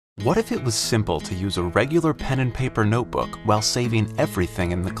What if it was simple to use a regular pen and paper notebook while saving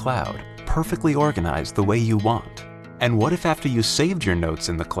everything in the cloud, perfectly organized the way you want? And what if after you saved your notes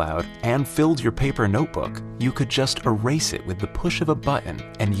in the cloud and filled your paper notebook, you could just erase it with the push of a button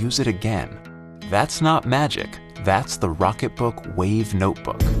and use it again? That's not magic, that's the Rocketbook Wave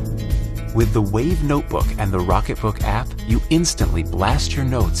Notebook. With the Wave Notebook and the Rocketbook app, you instantly blast your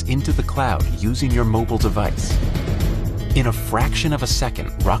notes into the cloud using your mobile device. In a fraction of a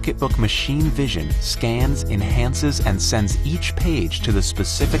second, Rocketbook Machine Vision scans, enhances, and sends each page to the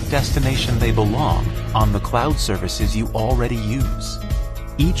specific destination they belong on the cloud services you already use.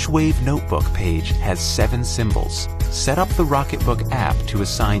 Each Wave Notebook page has 7 symbols. Set up the Rocketbook app to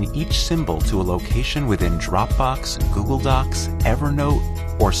assign each symbol to a location within Dropbox, Google Docs,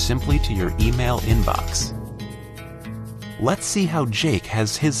 Evernote, or simply to your email inbox. Let's see how Jake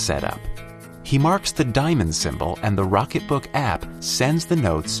has his set up. He marks the diamond symbol and the Rocketbook app sends the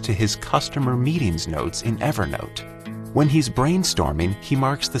notes to his customer meetings notes in Evernote. When he's brainstorming, he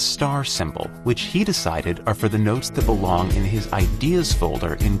marks the star symbol, which he decided are for the notes that belong in his ideas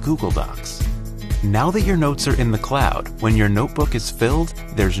folder in Google Docs. Now that your notes are in the cloud, when your notebook is filled,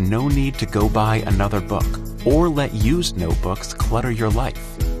 there's no need to go buy another book or let used notebooks clutter your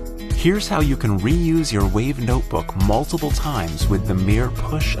life. Here's how you can reuse your Wave Notebook multiple times with the mere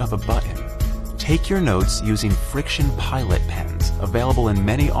push of a button. Take your notes using Friction Pilot pens, available in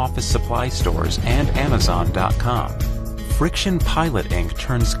many office supply stores and Amazon.com. Friction Pilot ink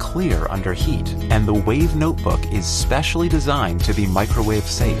turns clear under heat, and the Wave Notebook is specially designed to be microwave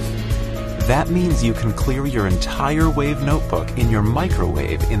safe. That means you can clear your entire Wave Notebook in your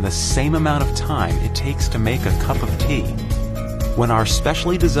microwave in the same amount of time it takes to make a cup of tea. When our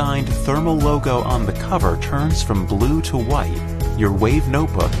specially designed thermal logo on the cover turns from blue to white, your Wave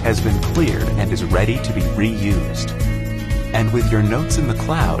Notebook has been cleared and is ready to be reused. And with your notes in the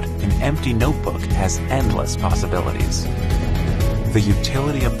cloud, an empty notebook has endless possibilities. The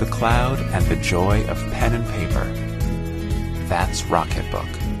utility of the cloud and the joy of pen and paper. That's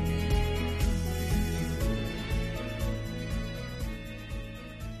Rocketbook.